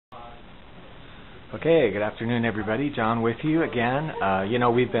Okay, good afternoon, everybody. John with you again.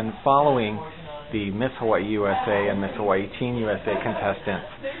 We've been following the Miss Hawaii USA and Miss Hawaii Teen USA contestants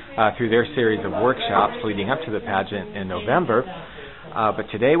through their series of workshops leading up to the pageant in November.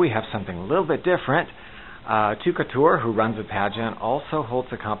 But today we have something a little bit different. Tu Couture, who runs the pageant, also holds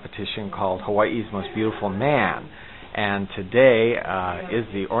a competition called Hawaii's Most Beautiful Man. And today is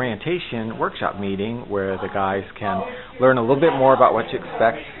the orientation workshop meeting where the guys can learn a little bit more about what to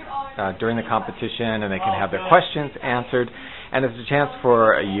expect during the competition, and they can have their questions answered. And it's a chance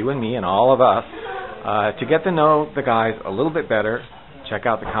for you and me and all of us to get to know the guys a little bit better, check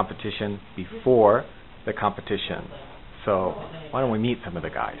out the competition before the competition. So why don't we meet some of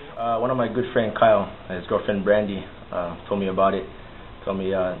the guys? One of my good friend Kyle and his girlfriend Brandy told me about it. Told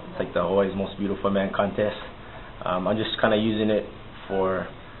me it's like the Hawaii's Most Beautiful Man contest. I'm just kind of using it for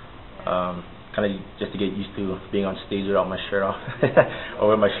kind of just to get used to being on stage without my shirt off or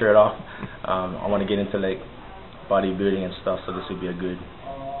with my shirt off. I want to get into like bodybuilding and stuff, so this would be a good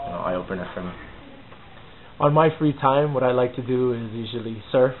eye opener for me. On my free time, what I like to do is usually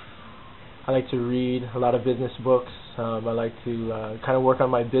surf. I like to read a lot of business books. I like to kind of work on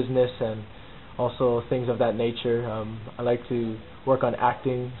my business and also things of that nature. I like to work on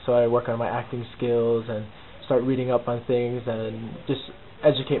acting, so I work on my acting skills and start reading up on things and just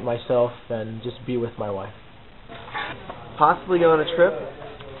educate myself and just be with my wife. Possibly go on a trip,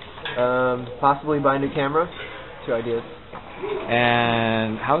 possibly buy a new camera. 2 ideas.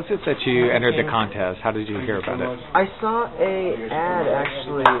 And how is it that you entered the contest? How did you hear about it? I saw a ad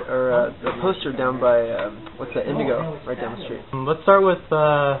actually, or a poster down by, what's that, Indigo, right down the street. Let's start with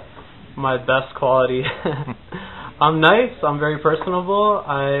my best quality. I'm nice, I'm very personable,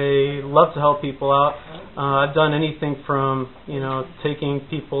 I love to help people out. I've done anything from, taking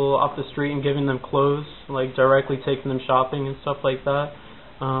people off the street and giving them clothes, like directly taking them shopping and stuff like that.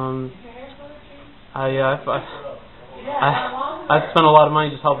 I've spent a lot of money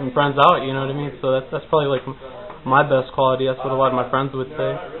just helping friends out, you know what I mean? So that's probably like my best quality. That's what a lot of my friends would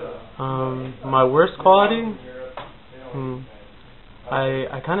say. My worst quality,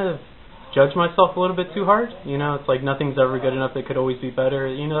 I kind of judge myself a little bit too hard. It's like nothing's ever good enough. It could always be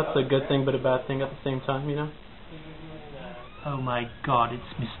better. That's a good thing but a bad thing at the same time, Oh my God, it's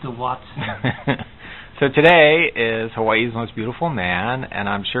Mr. Watson. So today is Hawaii's Most Beautiful Man, and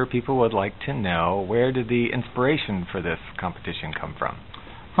I'm sure people would like to know, where did the inspiration for this competition come from?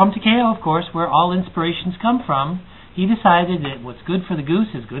 From Takeo, of course, where all inspirations come from. He decided that what's good for the goose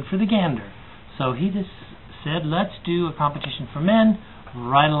is good for the gander. So he just said, let's do a competition for men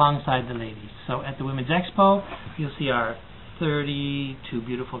right alongside the ladies. So at the Women's Expo, you'll see our 32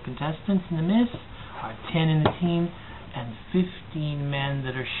 beautiful contestants in the Miss, our 10 in the Teen, and 15 men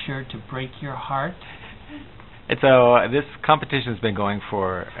that are sure to break your heart. And so this competition has been going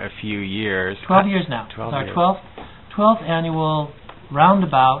for a few years. 12 years now. 12 it's our years. 12th annual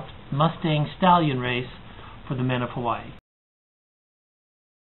roundabout Mustang Stallion race for the men of Hawaii.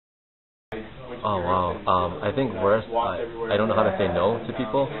 Oh wow, I think worst, I don't know how to say no to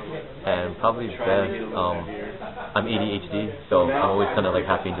people, and probably best, I'm ADHD, so I'm always kind of like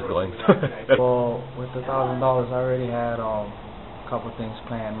happy and just going. Well, with the $1,000, I already had a couple things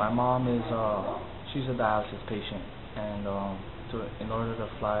planned. My mom is, she's a dialysis patient, and in order to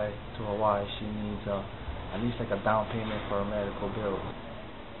fly to Hawaii, she needs at least like a down payment for a medical bill.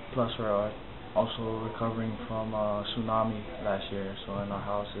 Plus, we're also recovering from a tsunami last year, so our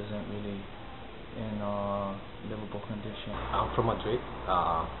house isn't really in livable condition. I'm from Madrid,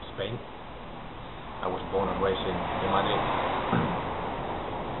 Spain. I was born and raised in Madrid.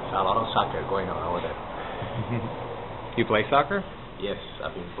 There's a lot of soccer going on over there. You play soccer? Yes,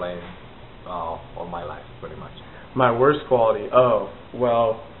 I've been playing all my life, pretty much. My worst quality?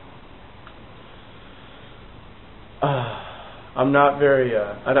 I'm not very,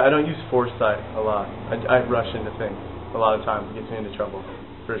 I don't use foresight a lot. I rush into things a lot of times. It gets me into trouble,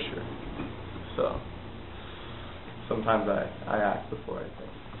 for sure. So sometimes I act before I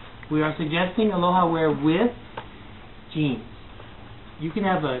think. We are suggesting aloha wear with jeans. You can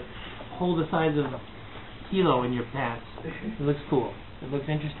have a hole the size of a kilo in your pants. It looks cool. It looks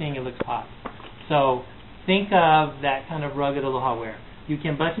interesting. It looks hot. So think of that kind of rugged aloha wear. You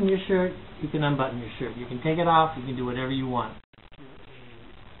can button your shirt. You can unbutton your shirt. You can take it off. You can do whatever you want.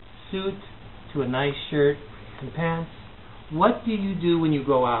 Suit to a nice shirt and pants. What do you do when you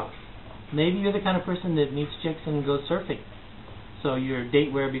go out? Maybe you're the kind of person that meets chicks and goes surfing. So your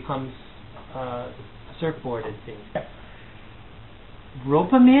date wear becomes a surfboard and things. Rope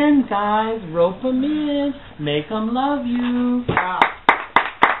them in, guys. Rope them in. Make them love you.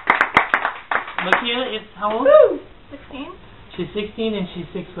 Makia is how old? 16. She's 16 and she's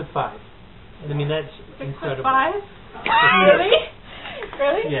 6'5". I mean, that's incredible. 6'5"? Really?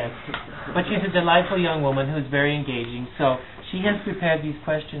 Really? Yes. But she's a delightful young woman who's very engaging. So she has prepared these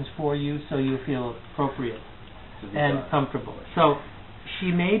questions for you so you feel appropriate and comfortable. So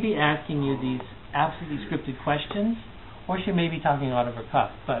she may be asking you these absolutely scripted questions, or she may be talking out of her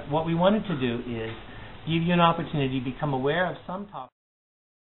cuff. But what we wanted to do is give you an opportunity to become aware of some topics.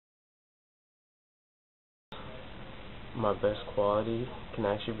 My best quality can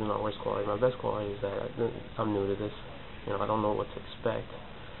actually be my worst quality. My best quality is that I'm new to this. You know, I don't know what to expect.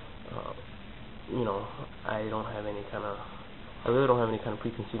 You know, I really don't have any kind of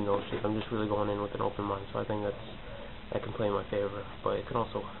preconceived notions. I'm just really going in with an open mind. So I think that can play in my favor. But it can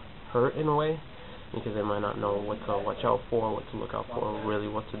also hurt in a way, because I might not know what to watch out for, what to look out for, really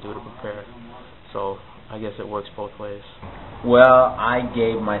what to do to prepare. So I guess it works both ways. Well, I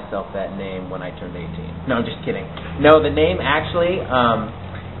gave myself that name when I turned 18. No, just kidding. No, the name actually,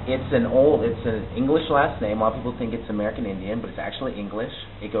 it's an English last name. A lot of people think it's American Indian, but it's actually English.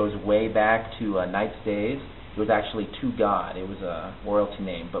 It goes way back to Knight's days. It was actually To God. It was a royalty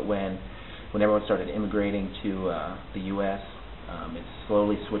name. But when everyone started immigrating to the U.S., it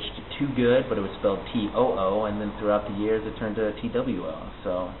slowly switched to Too Good, but it was spelled T-O-O, and then throughout the years it turned to T-W-O.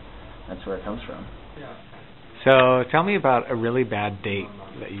 So that's where it comes from. So tell me about a really bad date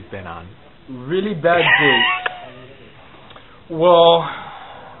that you've been on. Really bad date. Well,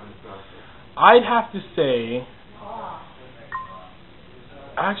 I'd have to say,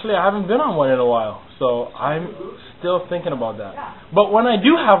 actually I haven't been on one in a while, so I'm still thinking about that. But when I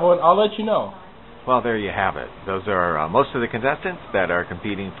do have one, I'll let you know. Well, there you have it. Those are most of the contestants that are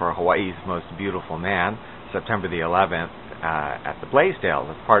competing for Hawaii's Most Beautiful Man, September the 11th at the Blaisdell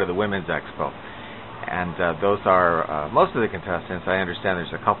as part of the Women's Expo. And those are most of the contestants. I understand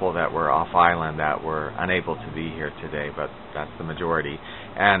there's a couple that were off island that were unable to be here today, but that's the majority.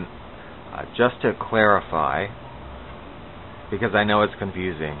 And just to clarify, because I know it's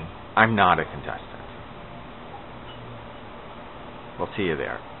confusing, I'm not a contestant. We'll see you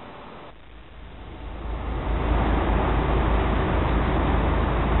there.